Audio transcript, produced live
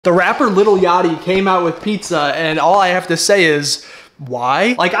The rapper Lil Yachty came out with pizza, and all I have to say is,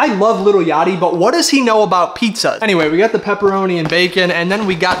 why? Like, I love Lil Yachty, but what does he know about pizza? Anyway, we got the pepperoni and bacon, and then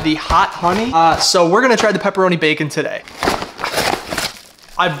we got the hot honey. So we're gonna try the pepperoni bacon today.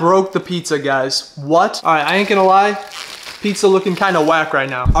 I broke the pizza, guys. What? All right, I ain't gonna lie. Pizza looking kind of whack right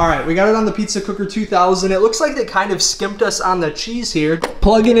now. All right, we got it on the Pizza Cooker 2000. It looks like they kind of skimped us on the cheese here.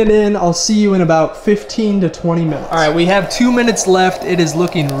 Plugging it in, I'll see you in about 15 to 20 minutes. All right, we have 2 minutes left. It is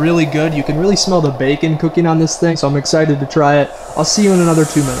looking really good. You can really smell the bacon cooking on this thing, so I'm excited to try it. I'll see you in another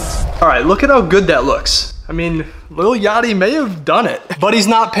 2 minutes. All right, look at how good that looks. I mean, Lil Yachty may have done it, but he's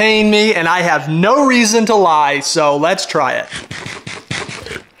not paying me, and I have no reason to lie, so let's try it.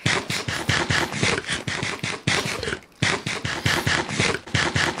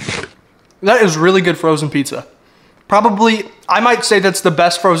 That is really good frozen pizza. Probably, I might say that's the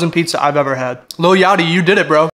best frozen pizza I've ever had. Lil Yachty, you did it, bro.